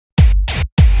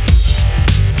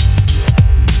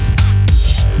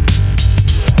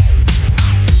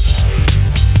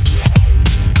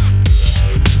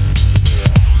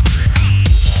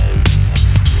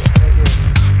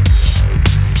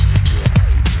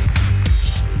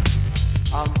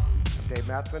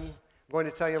Methvin. I'm going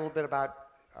to tell you a little bit about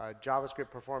JavaScript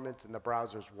performance in the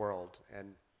browser's world.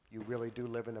 And you really do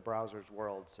live in the browser's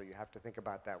world, so you have to think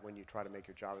about that when you try to make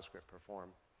your JavaScript perform.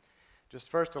 Just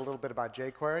first, a little bit about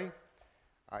jQuery.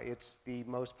 It's the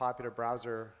most popular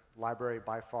browser library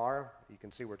by far. You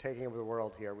can see we're taking over the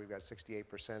world here. We've got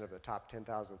 68% of the top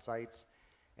 10,000 sites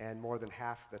and more than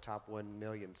half the top 1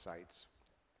 million sites.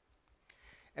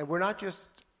 And we're not just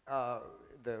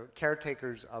the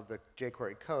caretakers of the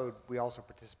jQuery code. We also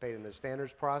participate in the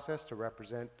standards process to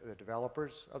represent the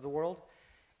developers of the world.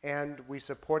 And we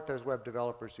support those web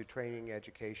developers through training,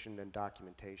 education, and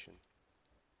documentation.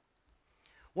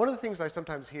 One of the things I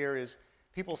sometimes hear is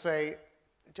people say,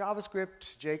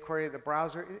 JavaScript, jQuery, the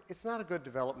browser, it's not a good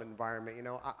development environment. You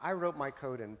know, I wrote my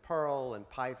code in Perl and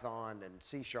Python and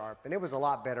C#, and it was a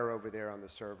lot better over there on the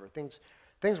server.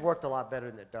 Things worked a lot better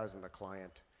than it does in the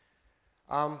client.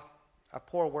 A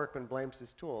poor workman blames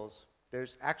his tools.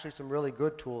 There's actually some really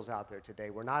good tools out there today.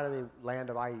 We're not in the land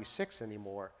of IE6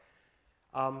 anymore.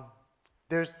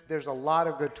 There's a lot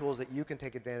of good tools that you can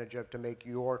take advantage of to make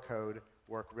your code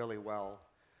work really well.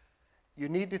 You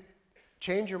need to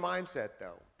change your mindset,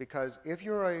 though, because if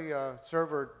you're a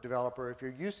server developer, if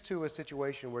you're used to a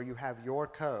situation where you have your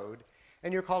code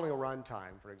and you're calling a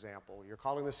runtime, for example, you're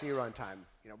calling the C runtime,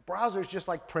 you know, browser's just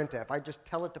like printf. I just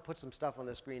tell it to put some stuff on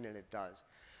the screen and it does.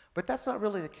 But that's not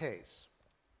really the case.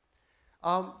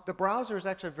 The browser is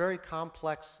actually a very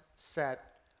complex set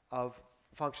of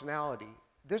functionality.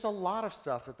 There's a lot of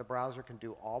stuff that the browser can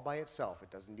do all by itself. It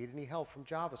doesn't need any help from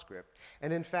JavaScript.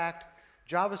 And in fact,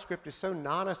 JavaScript is so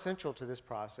non-essential to this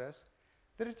process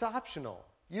that it's optional.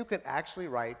 You can actually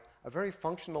write a very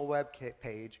functional web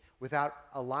page without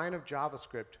a line of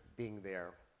JavaScript being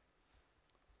there.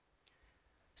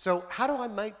 So how do I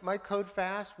make my code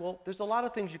fast? Well, there's a lot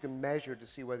of things you can measure to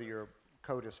see whether your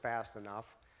code is fast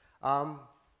enough.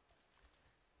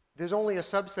 There's only a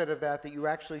subset of that you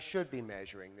actually should be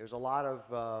measuring. There's a lot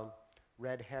of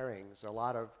red herrings, a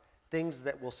lot of things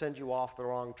that will send you off the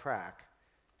wrong track.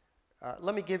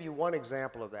 Let me give you one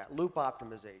example of that, loop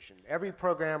optimization. Every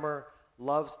programmer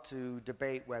loves to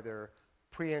debate whether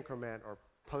pre-increment or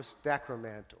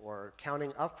post-decrement or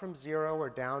counting up from 0 or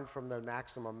down from the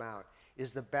maximum amount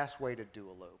is the best way to do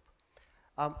a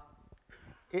loop.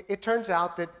 It turns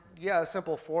out that, yeah, a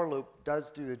simple for loop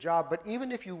does do the job, but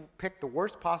even if you pick the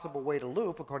worst possible way to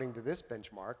loop, according to this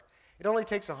benchmark, it only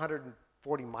takes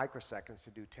 140 microseconds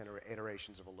to do 10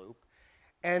 iterations of a loop.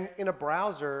 And in a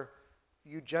browser,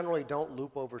 you generally don't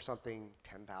loop over something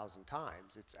 10,000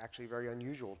 times. It's actually very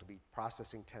unusual to be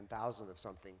processing 10,000 of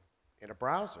something in a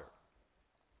browser.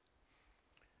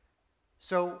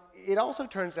 So it also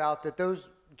turns out that those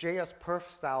JS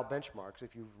perf style benchmarks,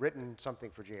 if you've written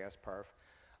something for JS perf,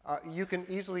 you can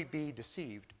easily be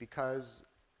deceived because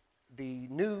the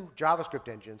new JavaScript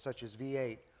engines, such as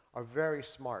V8, are very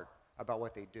smart about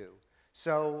what they do.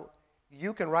 So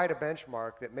you can write a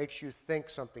benchmark that makes you think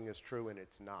something is true and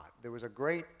it's not. There was a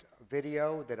great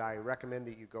video that I recommend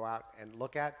that you go out and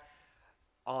look at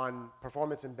on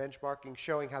performance and benchmarking,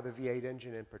 showing how the V8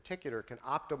 engine in particular can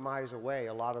optimize away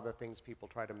a lot of the things people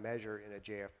try to measure in a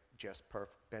JS perf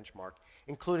benchmark,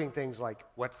 including things like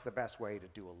what's the best way to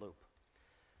do a loop.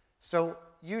 So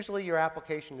usually your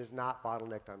application is not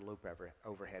bottlenecked on loop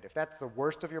overhead. If that's the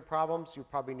worst of your problems, you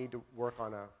probably need to work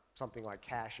on something like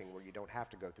caching where you don't have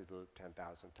to go through the loop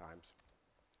 10,000 times.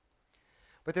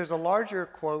 But there's a larger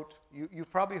quote.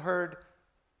 You've probably heard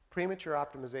premature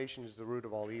optimization is the root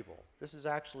of all evil. This is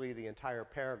actually the entire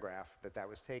paragraph that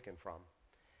was taken from.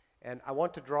 And I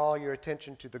want to draw your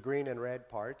attention to the green and red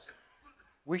parts.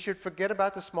 We should forget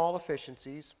about the small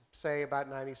efficiencies, say about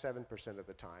 97% of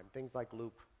the time, things like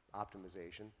loop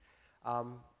optimization.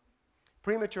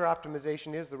 Premature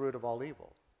optimization is the root of all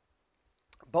evil.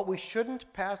 But we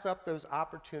shouldn't pass up those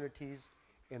opportunities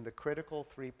in the critical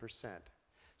 3%.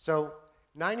 So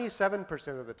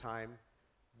 97% of the time,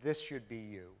 this should be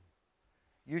you.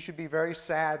 You should be very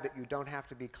sad that you don't have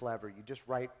to be clever. You just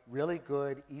write really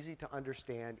good, easy to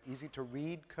understand, easy to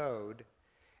read code,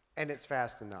 and it's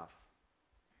fast enough.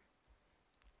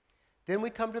 Then we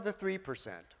come to the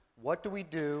 3%. What do we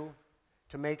do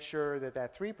to make sure that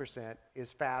that 3%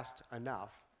 is fast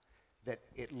enough, that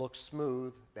it looks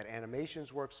smooth, that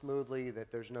animations work smoothly,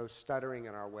 that there's no stuttering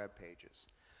in our web pages?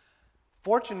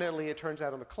 Fortunately, it turns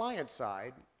out on the client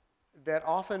side that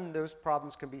often those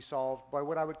problems can be solved by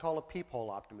what I would call a peephole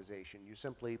optimization. You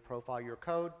simply profile your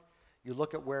code, you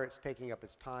look at where it's taking up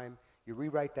its time, you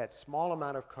rewrite that small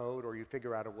amount of code, or you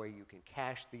figure out a way you can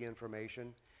cache the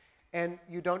information, and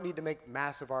you don't need to make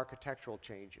massive architectural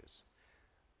changes.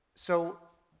 So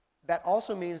That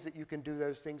also means that you can do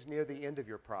those things near the end of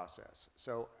your process.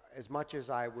 So as much as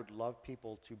I would love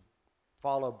people to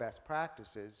follow best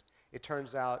practices, it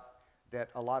turns out that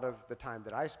a lot of the time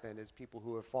that I spend is people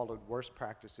who have followed worst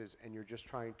practices, and you're just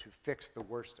trying to fix the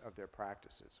worst of their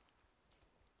practices.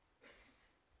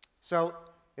 So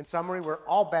in summary, we're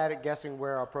all bad at guessing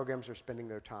where our programs are spending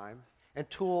their time, and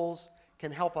tools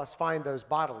can help us find those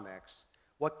bottlenecks.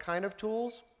 What kind of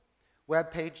tools?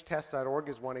 Webpagetest.org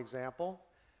is one example.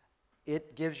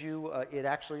 It gives you, it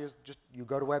actually is just, you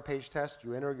go to WebPageTest,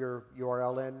 you enter your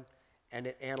URL in, and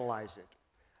it analyzes it.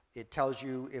 It tells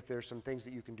you if there's some things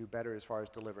that you can do better as far as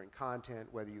delivering content,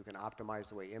 whether you can optimize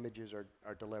the way images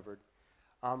are delivered.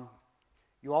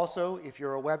 You also, if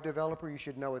you're a web developer, you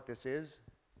should know what this is.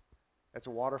 That's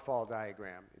a waterfall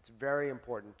diagram. It's very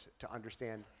important to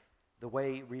understand the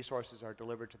way resources are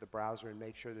delivered to the browser and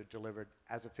make sure they're delivered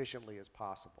as efficiently as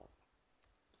possible.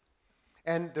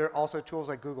 And there are also tools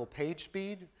like Google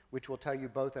PageSpeed, which will tell you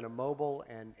both in a mobile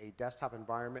and a desktop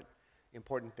environment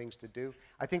important things to do.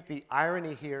 I think the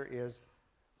irony here is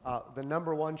the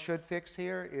number one should fix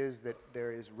here is that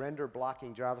there is render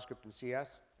blocking JavaScript and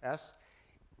CSS.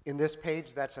 In this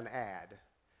page, that's an ad.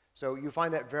 So you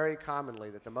find that very commonly,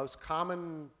 that the most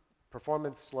common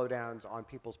performance slowdowns on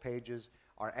people's pages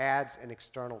are ads and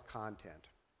external content.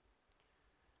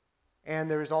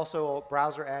 And there is also a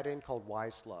browser add-in called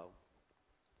YSlow.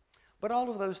 But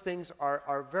all of those things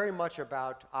are very much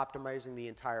about optimizing the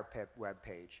entire web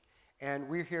page. And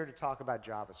we're here to talk about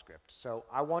JavaScript. So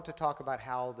I want to talk about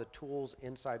how the tools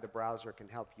inside the browser can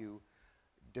help you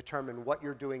determine what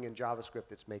you're doing in JavaScript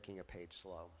that's making a page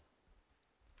slow.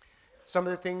 Some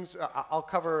of the things, I'll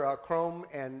cover Chrome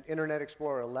and Internet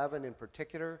Explorer 11 in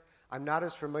particular. I'm not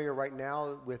as familiar right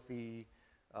now with the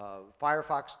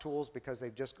Firefox tools because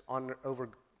they've just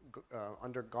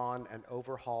undergone an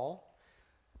overhaul.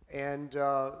 And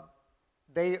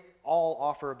they all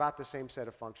offer about the same set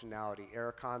of functionality: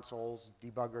 error consoles,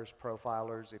 debuggers,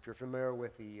 profilers. If you're familiar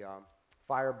with the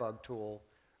Firebug tool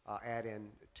add-in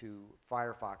to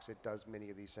Firefox, it does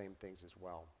many of these same things as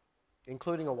well,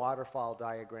 including a waterfall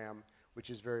diagram, which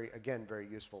is again, very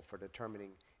useful for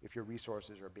determining if your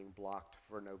resources are being blocked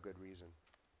for no good reason.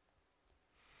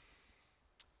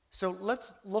 So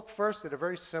let's look first at a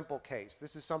very simple case.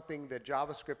 This is something that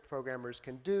JavaScript programmers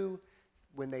can do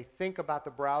when they think about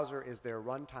the browser as their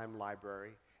runtime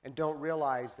library and don't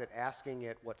realize that asking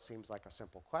it what seems like a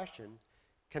simple question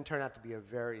can turn out to be a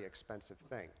very expensive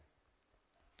thing.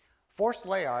 Forced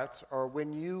layouts are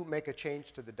when you make a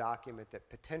change to the document that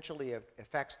potentially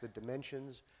affects the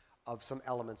dimensions of some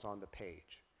elements on the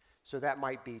page. So that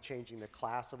might be changing the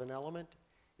class of an element.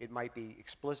 It might be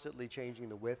explicitly changing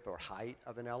the width or height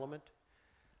of an element.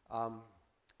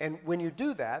 And when you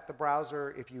do that, the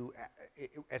browser,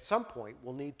 at some point,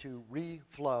 will need to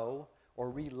reflow or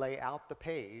relay out the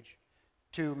page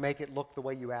to make it look the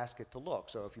way you ask it to look.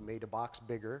 So if you made a box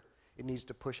bigger, it needs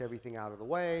to push everything out of the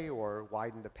way or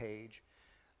widen the page.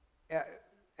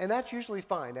 And that's usually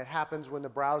fine. That happens when the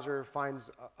browser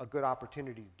finds a good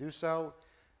opportunity to do so.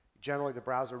 Generally, the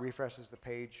browser refreshes the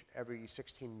page every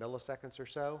 16 milliseconds or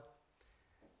so.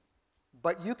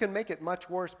 But you can make it much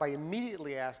worse by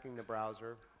immediately asking the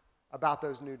browser about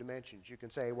those new dimensions. You can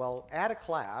say, well, add a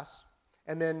class,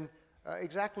 and then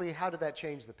exactly how did that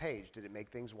change the page? Did it make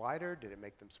things wider? Did it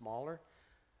make them smaller?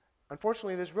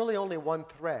 Unfortunately, there's really only one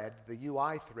thread, the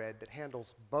UI thread, that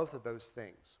handles both of those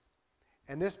things.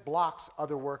 And this blocks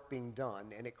other work being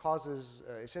done, and it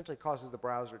essentially causes the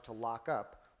browser to lock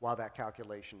up while that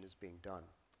calculation is being done.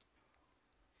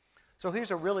 So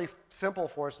here's a really simple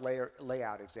forced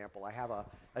layout example. I have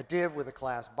a div with a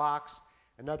class box,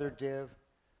 another div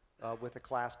with a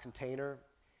class container.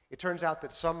 It turns out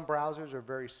that some browsers are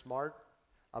very smart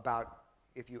about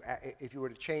if you were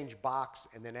to change box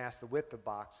and then ask the width of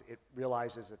box, it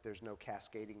realizes that there's no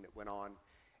cascading that went on,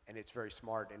 and it's very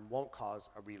smart and won't cause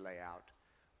a relayout.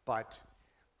 But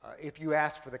if you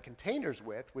ask for the container's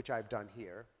width, which I've done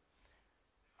here,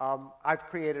 I've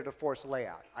created a forced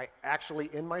layout. I actually,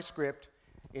 in my script,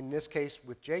 in this case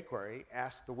with jQuery,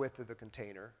 asked the width of the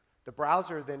container. The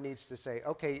browser then needs to say,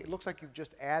 okay, it looks like you've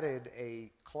just added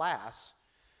a class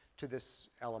to this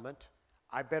element.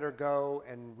 I better go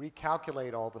and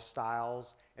recalculate all the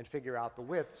styles and figure out the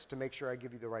widths to make sure I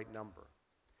give you the right number.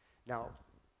 Now,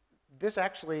 this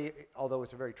actually, although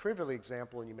it's a very trivial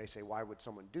example, and you may say, why would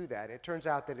someone do that? It turns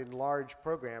out that in large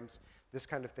programs, this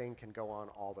kind of thing can go on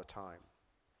all the time.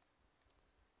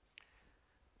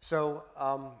 So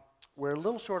we're a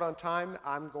little short on time.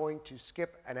 I'm going to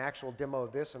skip an actual demo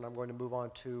of this, and I'm going to move on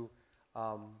to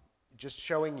just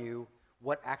showing you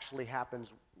what actually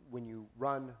happens when you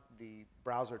run the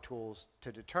browser tools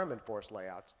to determine forced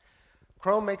layouts.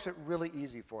 Chrome makes it really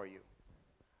easy for you.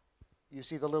 You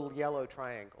see the little yellow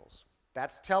triangles.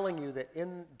 That's telling you that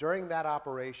during that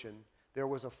operation, there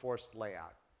was a forced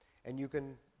layout. And you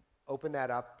can open that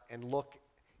up and look,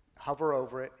 hover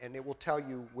over it, and it will tell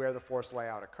you where the forced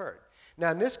layout occurred.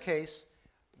 Now, in this case,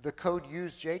 the code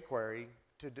used jQuery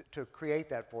to create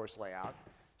that forced layout.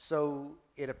 So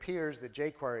it appears that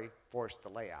jQuery forced the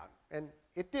layout. And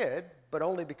it did, but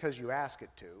only because you asked it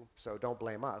to, so don't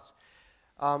blame us.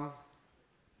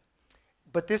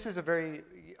 But this is a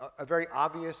very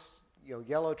obvious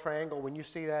yellow triangle. When you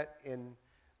see that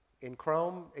in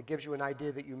Chrome, it gives you an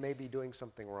idea that you may be doing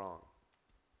something wrong.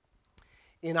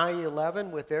 In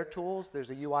IE11, with their tools, there's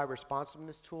a UI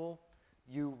responsiveness tool.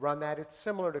 You run that. It's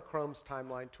similar to Chrome's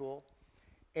timeline tool.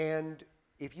 And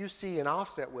if you see an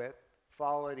offset width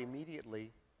followed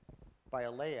immediately by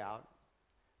a layout,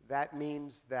 that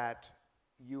means that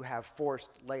you have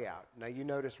forced layout. Now, you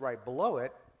notice right below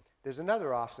it, there's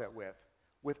another offset width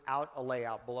without a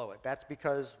layout below it. That's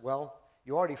because, well,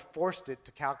 you already forced it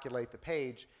to calculate the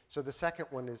page, so the second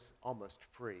one is almost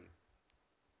free.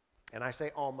 And I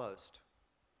say almost.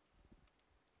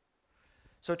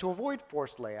 So to avoid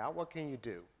forced layout, what can you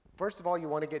do? First of all, you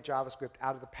want to get JavaScript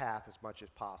out of the path as much as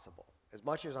possible. As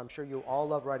much as I'm sure you all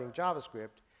love writing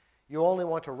JavaScript, you only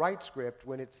want to write script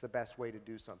when it's the best way to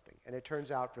do something. And it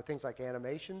turns out for things like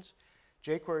animations,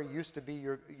 jQuery used to be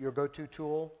your go-to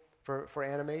tool for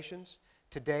animations.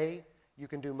 Today, you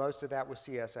can do most of that with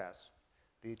CSS.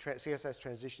 The CSS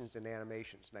transitions and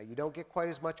animations. Now, you don't get quite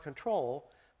as much control,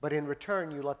 but in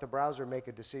return, you let the browser make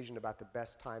a decision about the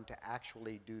best time to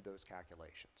actually do those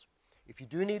calculations. If you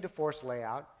do need to force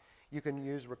layout, you can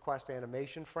use request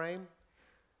animation frame,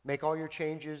 make all your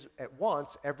changes at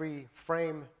once, every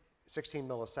frame 16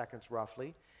 milliseconds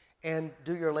roughly, and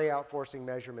do your layout forcing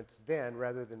measurements then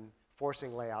rather than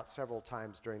forcing layout several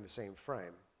times during the same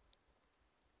frame.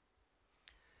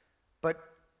 But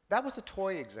that was a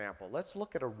toy example. Let's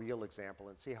look at a real example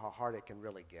and see how hard it can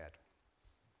really get.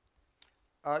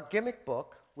 Gimmick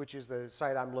Book, which is the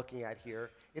site I'm looking at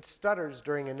here, it stutters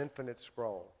during an infinite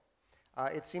scroll.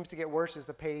 It seems to get worse as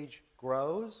the page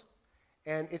grows,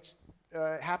 and it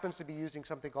happens to be using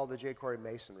something called the jQuery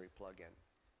Masonry plugin.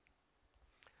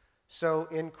 So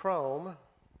in Chrome,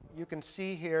 you can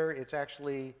see here it's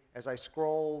actually, as I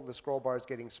scroll, the scroll bar is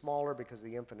getting smaller because of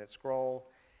the infinite scroll,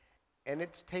 and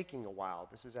it's taking a while.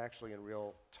 This is actually in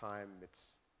real time.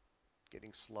 It's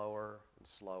getting slower and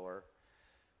slower.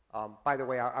 By the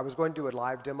way, I was going to do a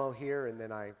live demo here, and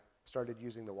then I started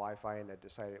using the Wi-Fi, and I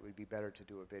decided it would be better to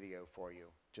do a video for you,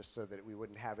 just so that we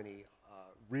wouldn't have any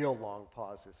real long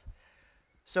pauses.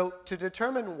 So to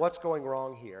determine what's going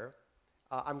wrong here,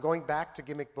 I'm going back to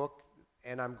Gimmick Book,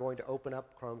 and I'm going to open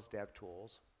up Chrome's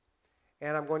DevTools,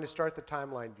 and I'm going to start the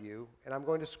timeline view, and I'm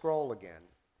going to scroll again.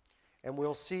 And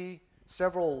we'll see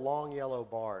several long yellow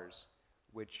bars,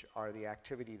 which are the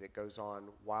activity that goes on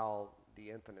while the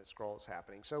infinite scroll is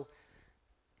happening. So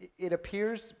it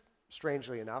appears,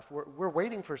 strangely enough, we're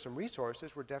waiting for some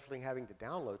resources. We're definitely having to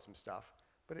download some stuff.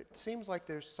 But it seems like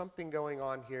there's something going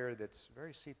on here that's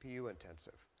very CPU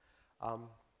intensive,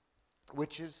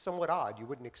 which is somewhat odd. You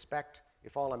wouldn't expect,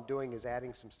 if all I'm doing is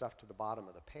adding some stuff to the bottom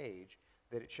of the page,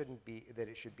 that it should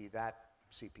be that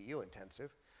CPU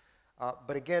intensive.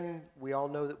 But again, we all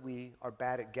know that we are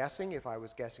bad at guessing. If I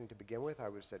was guessing to begin with, I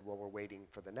would have said, well, we're waiting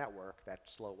for the network. That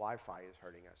slow Wi-Fi is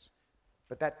hurting us.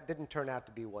 But that didn't turn out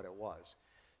to be what it was.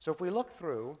 So if we look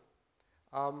through,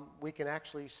 we can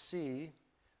actually see,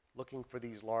 looking for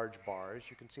these large bars,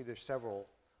 you can see there's several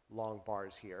long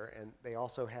bars here. And they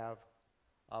also have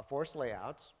forced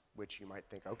layouts, which you might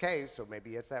think, OK, so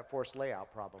maybe it's that forced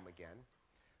layout problem again.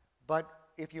 But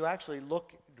if you actually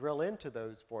drill into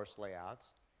those forced layouts,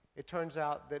 it turns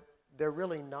out that they're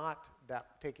really not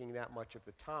taking that much of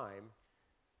the time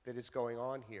that is going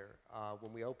on here.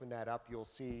 When we open that up, you'll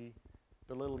see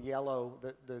the little yellow,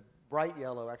 the bright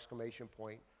yellow exclamation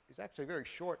point is actually very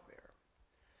short there.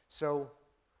 So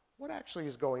what actually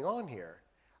is going on here?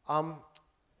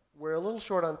 We're a little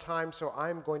short on time, so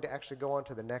I'm going to actually go on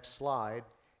to the next slide,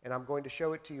 and I'm going to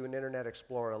show it to you in Internet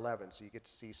Explorer 11, so you get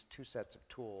to see two sets of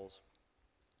tools.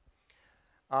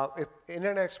 If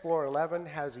Internet Explorer 11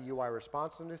 has a UI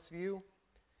responsiveness view,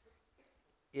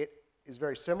 it is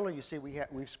very similar. You see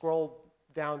we've scrolled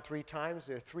down 3 times.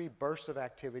 There are 3 bursts of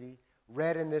activity.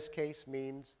 Red in this case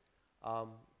means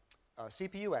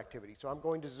CPU activity. So I'm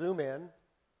going to zoom in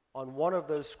on one of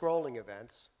those scrolling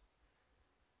events.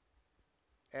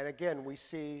 And again, we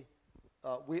see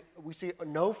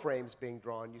no frames being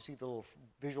drawn. You see the little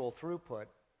visual throughput.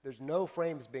 There's no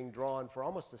frames being drawn for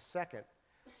almost a second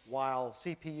while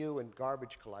CPU and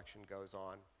garbage collection goes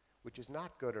on, which is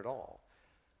not good at all.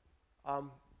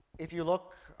 If you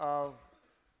look,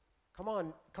 come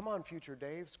on, future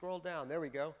Dave, scroll down. There we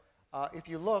go. If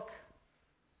you look,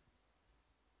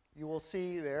 you will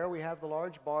see there we have the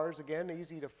large bars, again,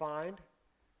 easy to find.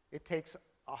 It takes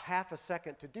a half a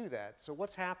second to do that. So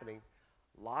what's happening?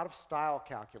 A lot of style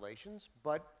calculations,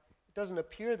 but it doesn't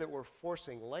appear that we're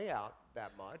forcing layout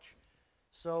that much.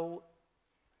 So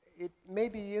it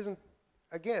maybe isn't,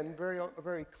 again,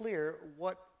 very clear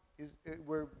what is,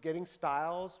 we're getting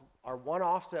styles. Our one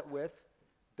offset width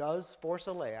does force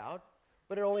a layout,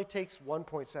 but it only takes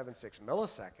 1.76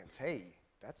 milliseconds. Hey,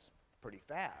 that's pretty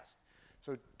fast.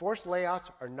 So forced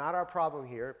layouts are not our problem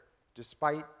here,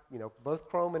 despite both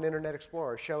Chrome and Internet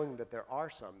Explorer showing that there are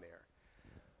some there.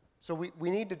 So we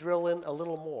need to drill in a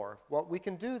little more. What we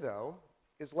can do, though,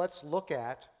 is let's look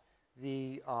at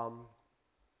the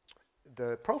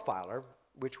profiler,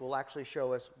 which will actually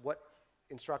show us what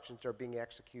instructions are being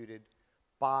executed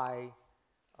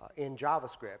in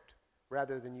JavaScript,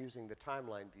 rather than using the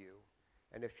timeline view.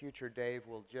 And if future Dave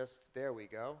will just, there we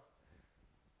go.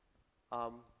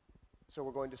 So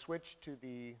we're going to switch to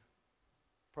the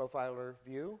profiler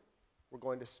view. We're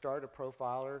going to start a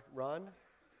profiler run.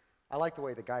 I like the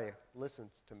way the guy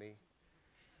listens to me.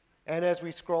 And as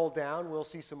we scroll down, we'll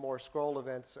see some more scroll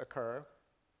events occur.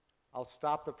 I'll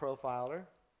stop the profiler.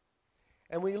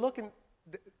 And when you look in,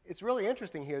 it's really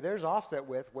interesting here. There's offset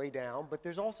width way down, but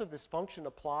there's also this function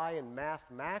apply and math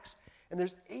max, and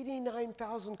there's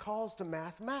 89,000 calls to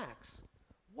math max.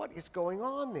 What is going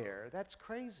on there? That's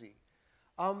crazy.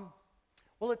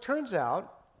 Well, it turns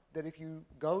out that if you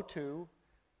go to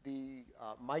the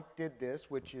Mike did this,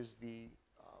 which is the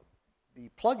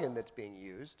plugin that's being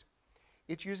used,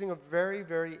 it's using a very,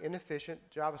 very inefficient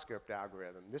JavaScript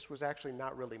algorithm. This was actually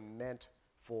not really meant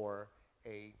for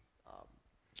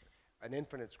an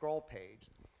infinite scroll page.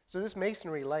 So this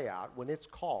masonry layout, when it's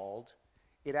called,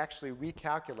 it actually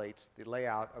recalculates the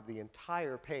layout of the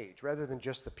entire page rather than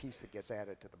just the piece that gets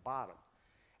added to the bottom.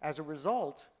 As a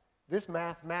result, this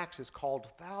math max is called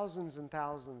thousands and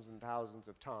thousands and thousands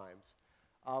of times.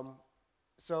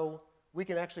 So we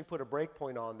can actually put a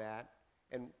breakpoint on that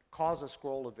and cause a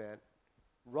scroll event,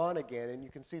 run again, and you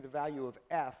can see the value of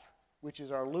f, which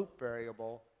is our loop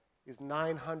variable, is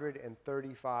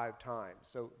 935 times.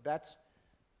 So that's,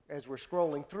 as we're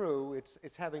scrolling through,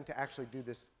 it's having to actually do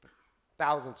this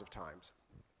thousands of times.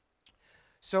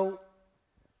 So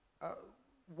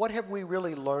what have we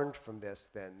really learned from this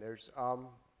then? There's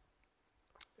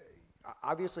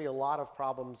obviously a lot of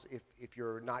problems if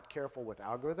you're not careful with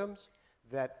algorithms,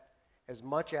 that as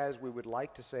much as we would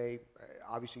like to say,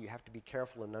 obviously you have to be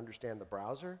careful and understand the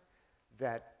browser,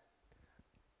 that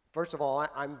first of all,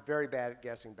 I'm very bad at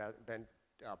guessing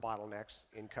bottlenecks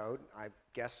in code. I've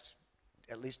guessed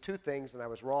at least 2 things and I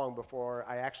was wrong before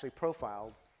I actually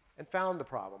profiled and found the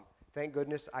problem. Thank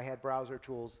goodness I had browser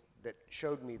tools that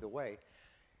showed me the way.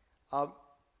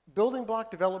 Building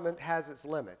block development has its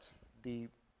limits. The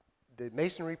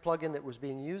masonry plugin that was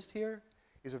being used here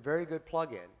is a very good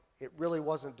plugin. It really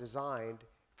wasn't designed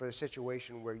for a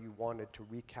situation where you wanted to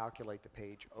recalculate the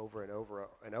page over and over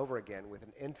and over again with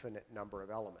an infinite number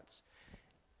of elements.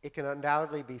 It can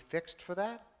undoubtedly be fixed for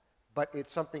that, but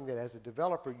it's something that as a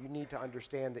developer you need to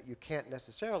understand that you can't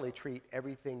necessarily treat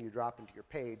everything you drop into your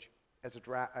page as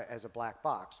a black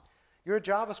box. You're a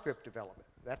JavaScript development.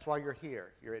 That's why you're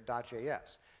here. You're at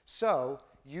dotJS. So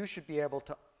you should be able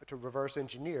to reverse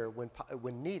engineer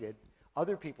when needed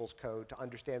other people's code to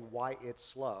understand why it's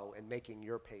slow and making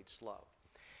your page slow.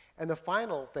 And the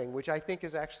final thing, which I think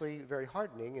is actually very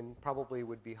heartening and probably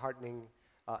would be heartening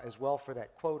as well for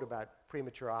that quote about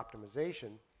premature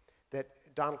optimization, that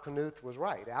Donald Knuth was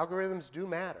right. Algorithms do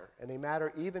matter, and they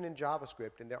matter even in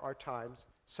JavaScript, and there are times,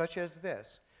 such as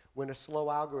this, when a slow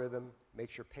algorithm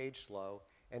makes your page slow,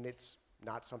 and it's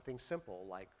not something simple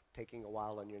like taking a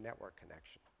while on your network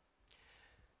connection.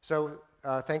 So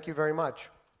thank you very much.